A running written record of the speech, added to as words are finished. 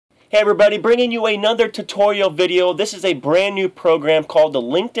Hey everybody, bringing you another tutorial video. This is a brand new program called the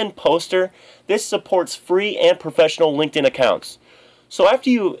LinkedIn Poster. This supports free and professional LinkedIn accounts. So after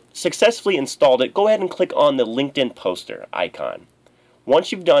you successfully installed it, go ahead and click on the LinkedIn Poster icon.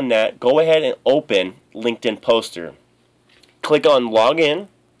 Once you've done that, go ahead and open LinkedIn Poster. Click on Login.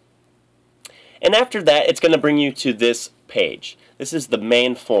 And after that, it's going to bring you to this page. This is the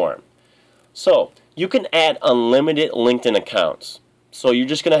main form. So you can add unlimited LinkedIn accounts. So you're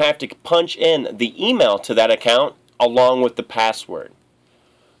just going to have to punch in the email to that account along with the password.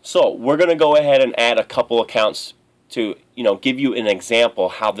 So we're going to go ahead and add a couple accounts to give you an example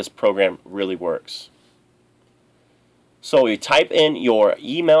how this program really works. So you type in your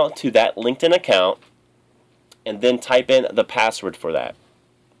email to that LinkedIn account and then type in the password for that.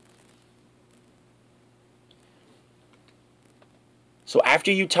 So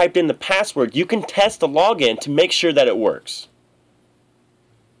after you typed in the password, you can test the login to make sure that it works.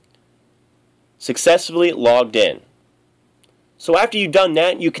 Successfully logged in. So after you've done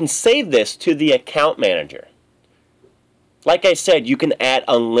that, you can save this to the account manager. Like I said, you can add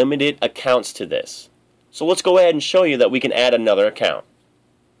unlimited accounts to this. So let's go ahead and show you that we can add another account.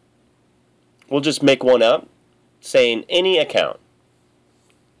 We'll just make one up saying any account.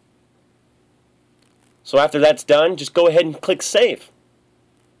 So after that's done, just go ahead and click Save.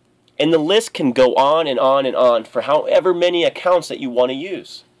 And the list can go on and on and on for however many accounts that you want to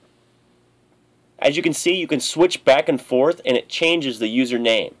use. As you can see, you can switch back and forth and it changes the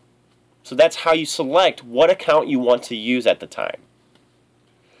username. So that's how you select what account you want to use at the time.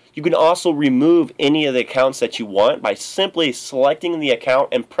 You can also remove any of the accounts that you want by simply selecting the account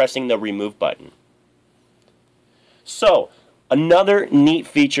and pressing the remove button. So another neat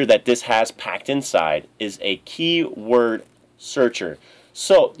feature that this has packed inside is a keyword searcher.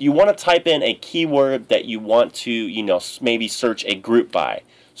 So you want to type in a keyword that you want to, maybe search a group by.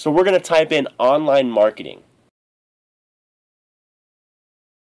 So we're going to type in online marketing.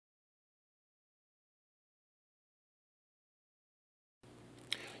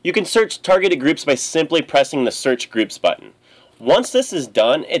 You can search targeted groups by simply pressing the search groups button. Once this is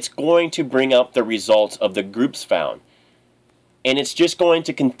done, it's going to bring up the results of the groups found. And it's just going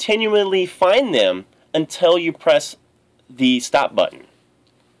to continually find them until you press the stop button.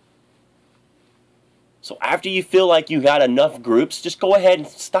 So after you feel like you got enough groups, just go ahead and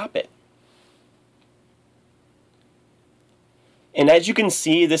stop it. And as you can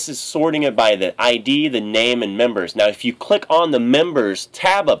see, this is sorting it by the ID, the name, and members. Now if you click on the members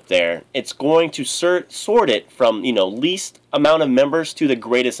tab up there, it's going to sort it from least amount of members to the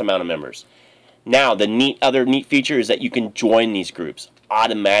greatest amount of members. Now the other neat feature is that you can join these groups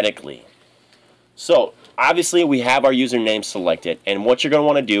automatically. So obviously we have our username selected, and what you're going to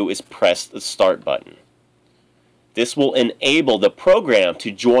want to do is press the start button. This will enable the program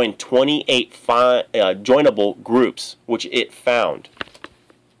to join 28 joinable groups, which it found.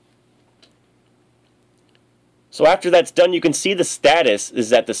 So after that's done, you can see the status is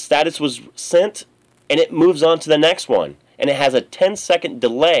that the status was sent, and it moves on to the next one. And it has a 10-second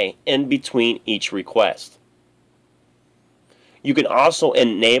delay in between each request. You can also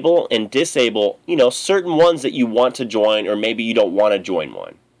enable and disable, certain ones that you want to join, or maybe you don't want to join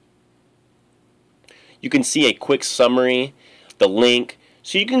one. You can see a quick summary, the link,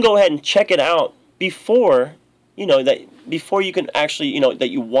 so you can go ahead and check it out before you can actually that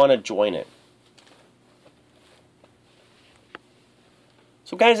you want to join it.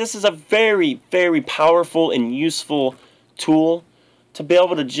 So guys, this is a very, very powerful and useful tool to be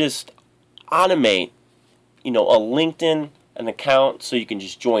able to just automate a LinkedIn account, so you can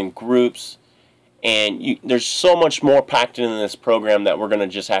just join groups, and there's so much more packed in this program that we're going to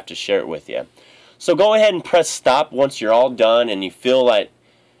just have to share it with you. So go ahead and press stop once you're all done and you feel like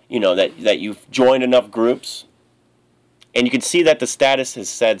that you've joined enough groups, and you can see that the status has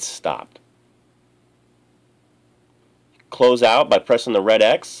said stopped. Close out by pressing the red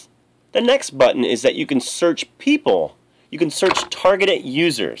X. The next button is that you can search people. You can search targeted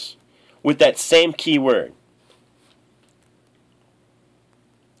users with that same keyword.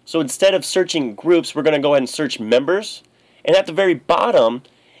 So instead of searching groups, we're going to go ahead and search members, and at the very bottom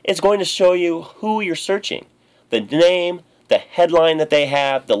it's going to show you who you're searching, the name, the headline that they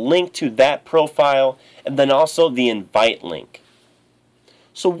have, the link to that profile, and then also the invite link.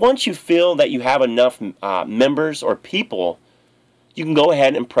 So once you feel that you have enough members or people, you can go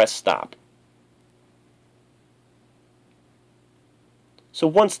ahead and press stop. So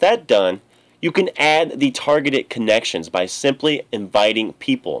once that's done, you can add the targeted connections by simply inviting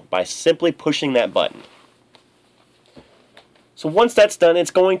people, by simply pushing that button. So once that's done, it's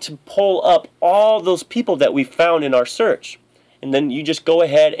going to pull up all those people that we found in our search. and then you just go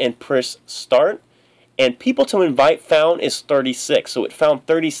ahead and press start, and people to invite found is 36, so it found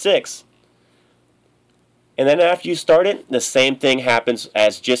 36. And then after you start it, the same thing happens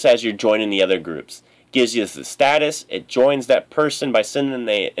just as you're joining the other groups. It gives you the status, it joins that person by sending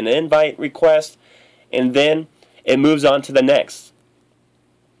an invite request, and then it moves on to the next.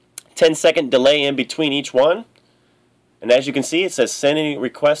 10-second delay in between each one. And as you can see, it says sending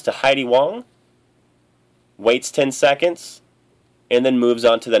request to Heidi Wong. Waits 10 seconds, and then moves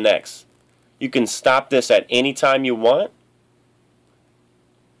on to the next. You can stop this at any time you want.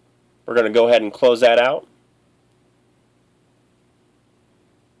 We're going to go ahead and close that out.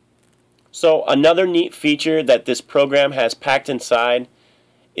 So another neat feature that this program has packed inside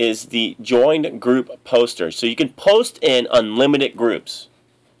is the joined group poster. So you can post in unlimited groups.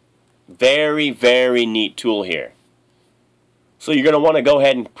 Very, very neat tool here. So you're going to want to go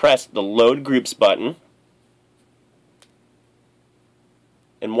ahead and press the load groups button.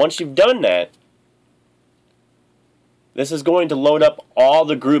 And once you've done that, this is going to load up all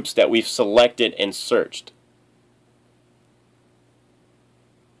the groups that we've selected and searched.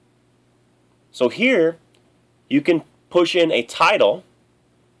 So here, you can push in a title,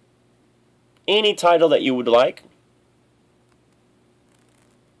 any title that you would like.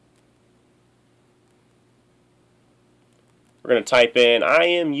 We're going to type in, I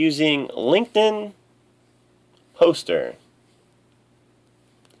am using LinkedIn poster.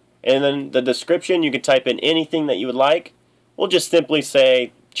 And then the description, you can type in anything that you would like. We'll just simply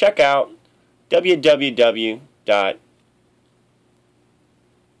say, check out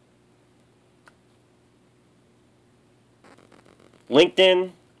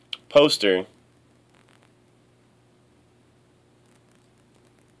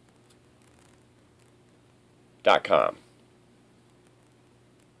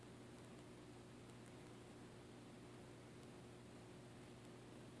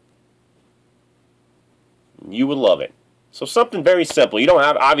You would love it. So something very simple. You don't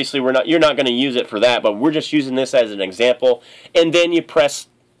have, obviously you're not going to use it for that, but we're just using this as an example. And then you press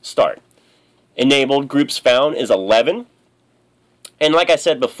start. Enabled groups found is 11. And like I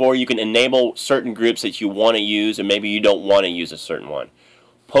said before, you can enable certain groups that you want to use, and maybe you don't want to use a certain one.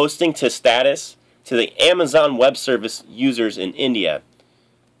 Posting to status to the Amazon Web Service users in India.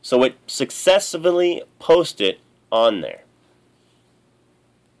 So it successfully posted on there.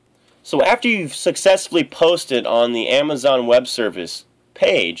 So after you've successfully posted on the Amazon Web Service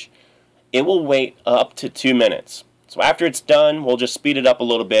page, it will wait up to 2 minutes. So after it's done, we'll just speed it up a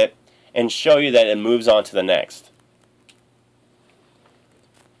little bit and show you that it moves on to the next.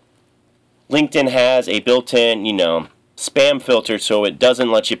 LinkedIn has a built-in, spam filter, so it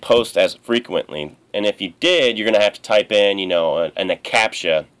doesn't let you post as frequently. And if you did, you're going to have to type in, a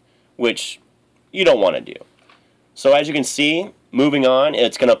CAPTCHA, which you don't want to do. So as you can see, moving on,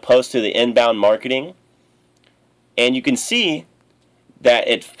 it's going to post to the inbound marketing. And you can see that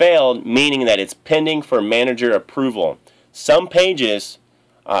it failed, meaning that it's pending for manager approval. Some pages,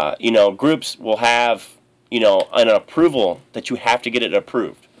 groups will have, an approval that you have to get it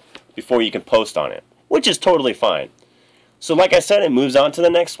approved before you can post on it, which is totally fine. So like I said, it moves on to the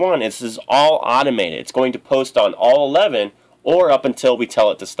next one. This is all automated. It's going to post on all 11 or up until we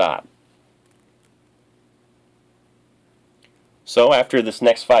tell it to stop. So after this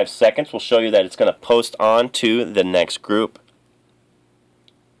next 5 seconds, we'll show you that it's going to post on to the next group.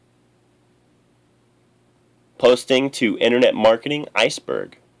 Posting to Internet Marketing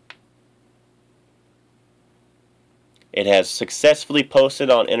Iceberg. It has successfully posted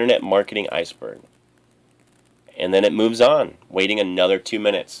on Internet Marketing Iceberg. And then it moves on, waiting another 2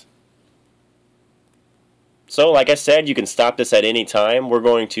 minutes. So like I said, you can stop this at any time. We're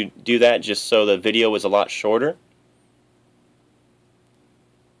going to do that just so the video is a lot shorter.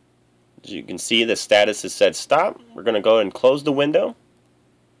 As you can see, the status has said stop. We're going to go ahead and close the window.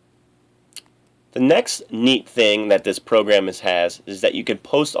 The next neat thing that this program has is that you can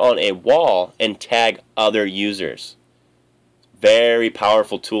post on a wall and tag other users. Very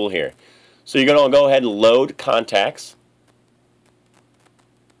powerful tool here. So you're going to go ahead and load contacts.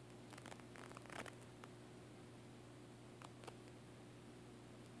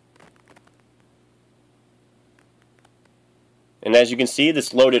 And as you can see,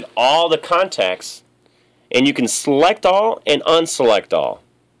 this loaded all the contacts, and you can select all and unselect all.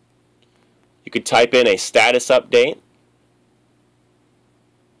 You could type in a status update,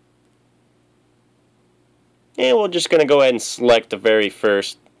 and we're just going to go ahead and select the very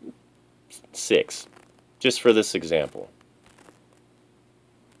first 6, just for this example.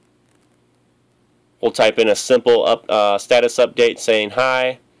 We'll type in a simple status update saying,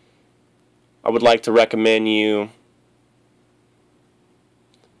 hi, I would like to recommend you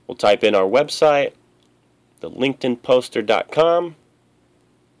We'll type in our website, the LinkedInPoster.com.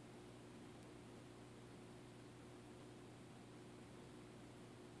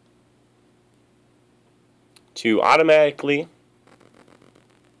 To automatically,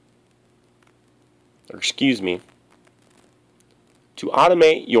 or excuse me, to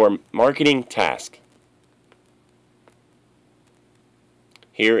automate your marketing task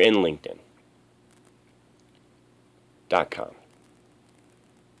here in LinkedIn.com.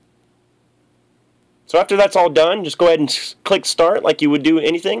 So after that's all done, just go ahead and click start like you would do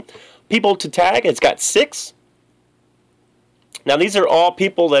anything. People to tag, it's got 6. Now these are all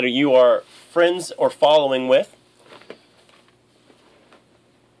people that you are friends or following with.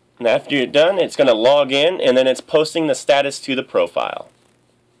 And after you're done, it's going to log in and then it's posting the status to the profile.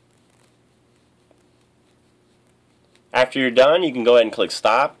 After you're done, you can go ahead and click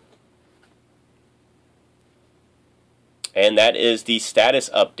stop. And that is the status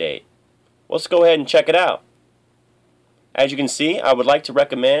update. Let's go ahead and check it out. As you can see, I would like to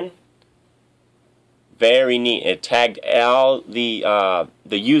recommend, very neat. It tagged all the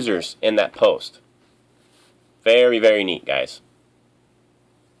users in that post. Very, very neat, guys.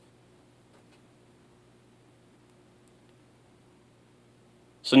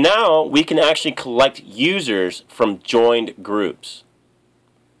 So now we can actually collect users from joined groups.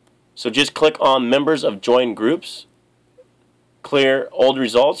 So just click on members of joined groups. Clear old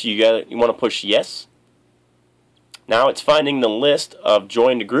results. You want to push yes. Now it's finding the list of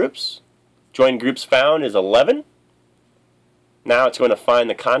joined groups. Joined groups found is 11. Now it's going to find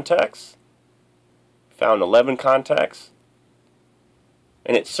the contacts. Found 11 contacts.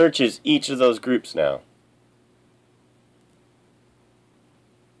 And it searches each of those groups now.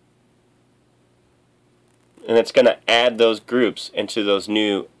 And it's going to add those groups into those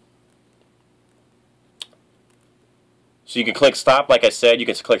new. So you can click stop, like I said. You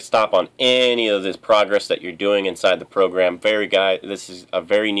can click stop on any of this progress that you're doing inside the program. This is a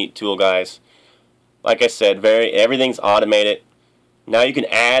very neat tool, guys. Like I said, everything's automated. Now you can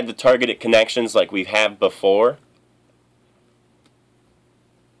add the targeted connections like we have before.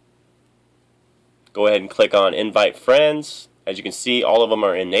 Go ahead and click on invite friends. As you can see, all of them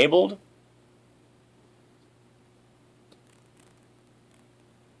are enabled.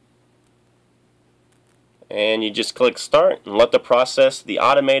 And you just click start and let the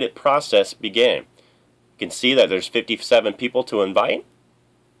automated process begin. You can see that there's 57 people to invite.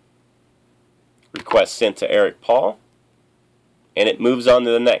 Request sent to Eric Paul. And it moves on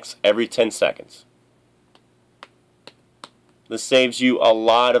to the next every 10 seconds. This saves you a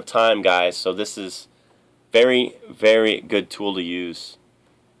lot of time, guys. So this is very, very good tool to use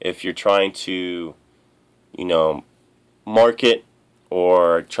if you're trying to, market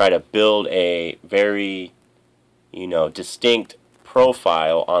or try to build a very distinct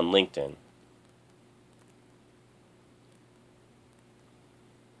profile on LinkedIn.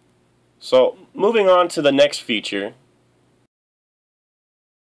 So moving on to the next feature.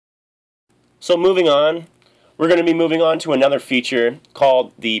 So moving on, we're going to be moving on to another feature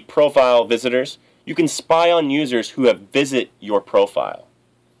called the profile visitors. You can spy on users who have visited your profile.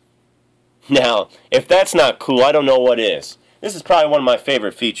 Now, if that's not cool, I don't know what is. This is probably one of my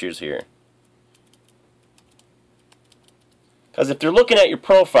favorite features here. Because if they're looking at your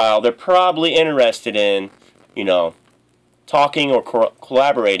profile, they're probably interested in, talking or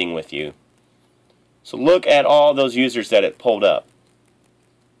collaborating with you. So look at all those users that it pulled up.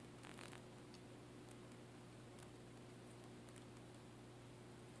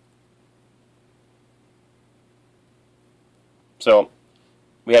 So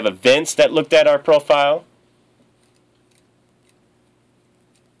we have events that looked at our profile.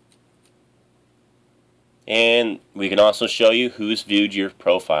 And we can also show you who's viewed your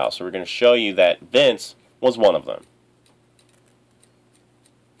profile. So we're going to show you that Vince was one of them.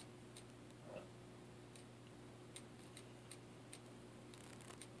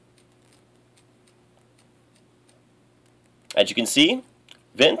 As you can see,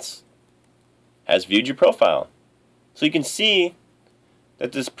 Vince has viewed your profile. So you can see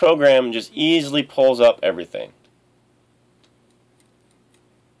that this program just easily pulls up everything.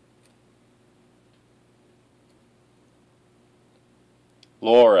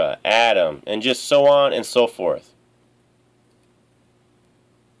 Laura, Adam, and just so on and so forth.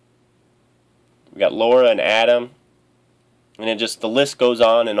 We got Laura and Adam, and then just the list goes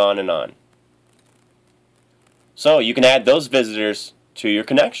on and on and on. So you can add those visitors to your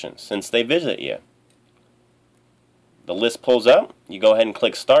connections since they visit you. The list pulls up, you go ahead and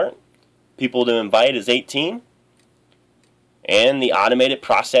click start. People to invite is 18. And the automated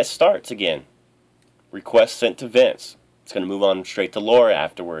process starts again. Request sent to Vince. It's going to move on straight to Laura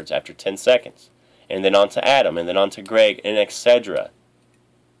afterwards, after 10 seconds. And then on to Adam, and then on to Greg, and etc.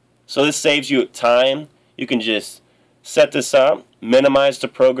 So this saves you time. You can just set this up, minimize the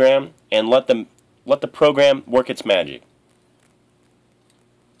program, and let the program work its magic.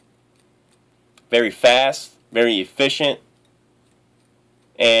 Very fast, very efficient,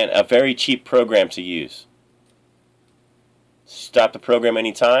 and a very cheap program to use. Stop the program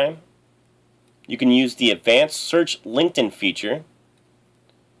anytime. You can use the Advanced Search LinkedIn feature.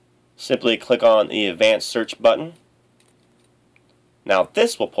 Simply click on the Advanced Search button. Now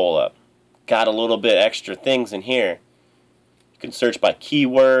this will pull up. Got a little bit extra things in here. You can search by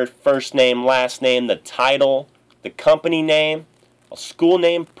keyword, first name, last name, the title, the company name, a school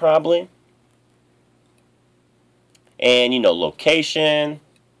name probably, and location,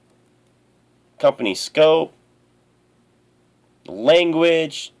 company scope,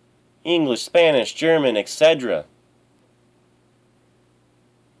 language, English, Spanish, German, etc.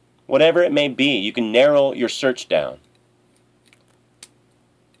 Whatever it may be, you can narrow your search down.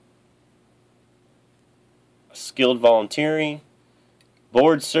 Skilled volunteering,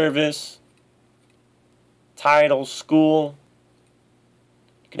 board service, title, school.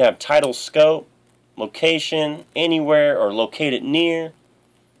 You can have title scope, location, anywhere or located near.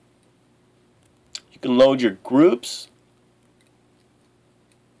 You can load your groups.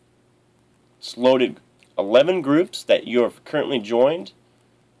 It's loaded 11 groups that you have currently joined.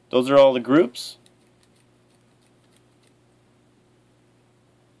 Those are all the groups.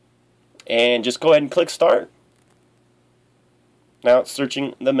 And just go ahead and click start. Now it's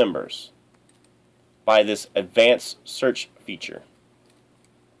searching the members by this advanced search feature.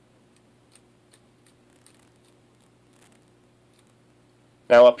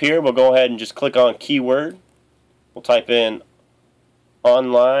 Now up here we'll go ahead and just click on keyword. We'll type in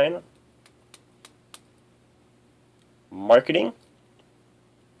online marketing,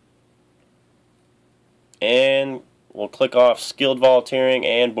 and we'll click off skilled volunteering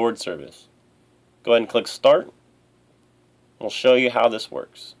and board service. Go ahead and click start. We'll show you how this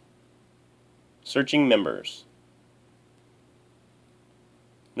works. Searching members.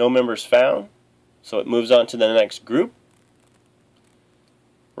 No members found, so it moves on to the next group.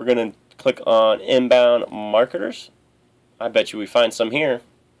 We're going to click on inbound marketers. I bet you we find some here.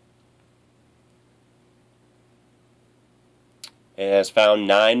 It has found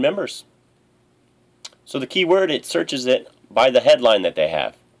 9 members. So the keyword, it searches it by the headline that they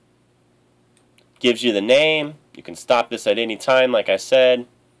have. Gives you the name. You can stop this at any time, like I said.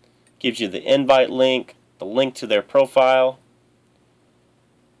 Gives you the invite link, the link to their profile.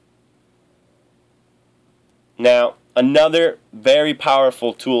 Now, another very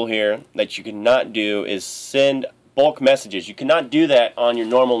powerful tool here that you cannot do is send bulk messages. You cannot do that on your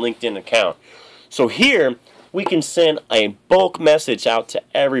normal LinkedIn account. So here, we can send a bulk message out to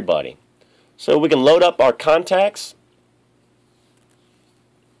everybody. So we can load up our contacts.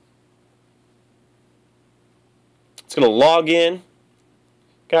 It's going to log in.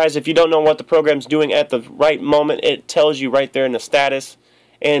 Guys, if you don't know what the program's doing at the right moment, it tells you right there in the status.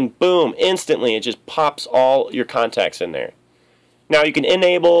 And boom, instantly it just pops all your contacts in there. Now you can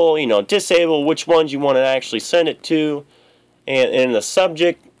enable, disable which ones you want to actually send it to. And in the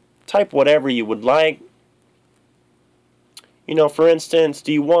subject, type whatever you would like. For instance,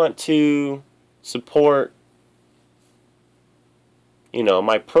 do you want to support,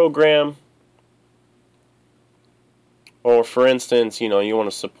 my program? Or for instance, you want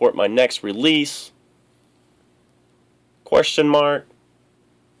to support my next release? Question mark.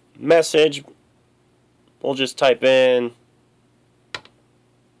 Message. We'll just type in,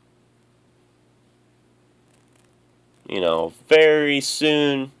 very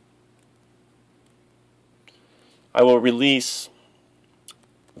soon I will release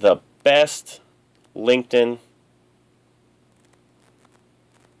the best LinkedIn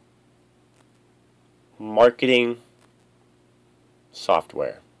marketing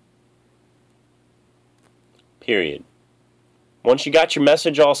software. Period. Once you got your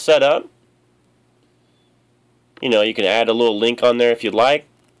message all set up, you can add a little link on there if you'd like.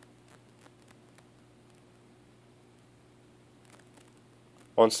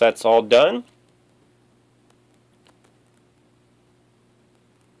 Once that's all done,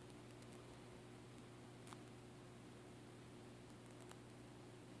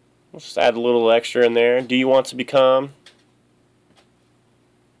 we'll just add a little extra in there. Do you want to become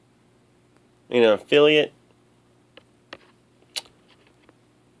an affiliate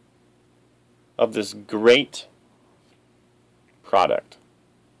of this great product?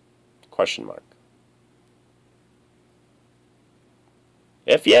 Question mark.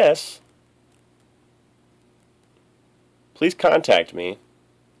 If yes, please contact me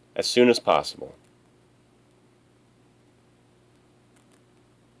as soon as possible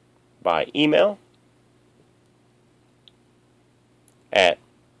by email at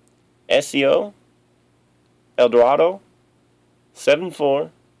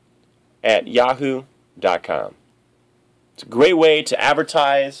SEOeldorado74@yahoo.com. It's a great way to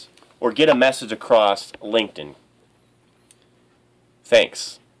advertise or get a message across LinkedIn.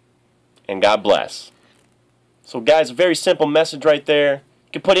 Thanks, and God bless. So guys, a very simple message right there.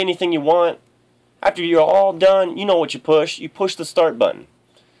 You can put anything you want. After you're all done, you know what you push. You push the start button.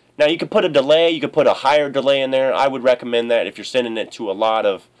 Now you can put a delay, you can put a higher delay in there. I would recommend that if you're sending it to a lot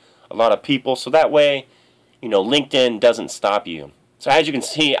of people, so that way, you know, LinkedIn doesn't stop you. So as you can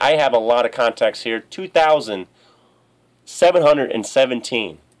see, I have a lot of contacts here,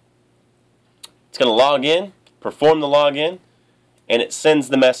 2,717. It's going to log in, perform the login, and it sends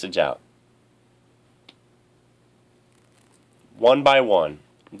the message out. One by one.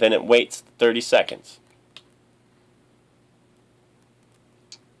 Then it waits 30 seconds.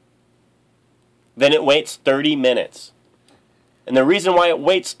 Then it waits 30 minutes. And the reason why it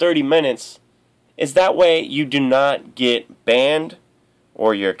waits 30 minutes is that way you do not get banned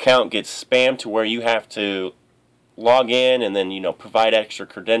or your account gets spammed to where you have to log in and then, you know, provide extra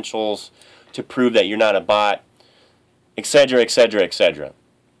credentials to prove that you're not a bot, etc., etc., etc.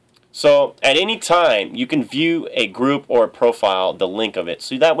 So at any time you can view a group or a profile, the link of it,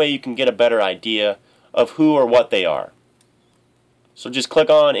 so that way you can get a better idea of who or what they are. So just click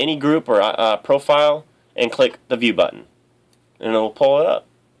on any group or profile and click the view button, and it will pull it up.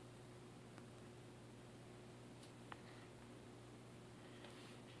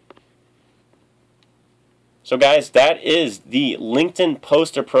 So guys, that is the LinkedIn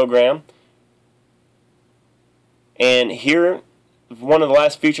poster program. And here, one of the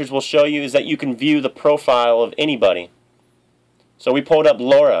last features we'll show you is that you can view the profile of anybody. So we pulled up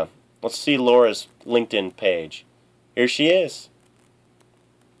Laura. Let's see Laura's LinkedIn page. Here she is.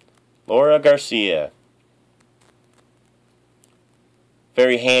 Laura Garcia.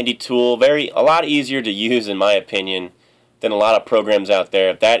 Very handy tool, a lot easier to use in my opinion than a lot of programs out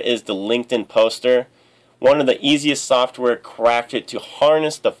there. That is the LinkedIn poster. One of the easiest software crafted to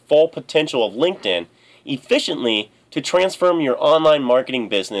harness the full potential of LinkedIn efficiently to transform your online marketing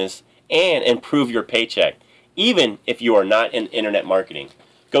business and improve your paycheck, even if you are not in internet marketing.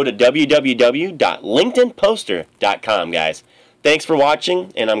 Go to www.linkedinposter.com, guys. Thanks for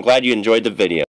watching, and I'm glad you enjoyed the video.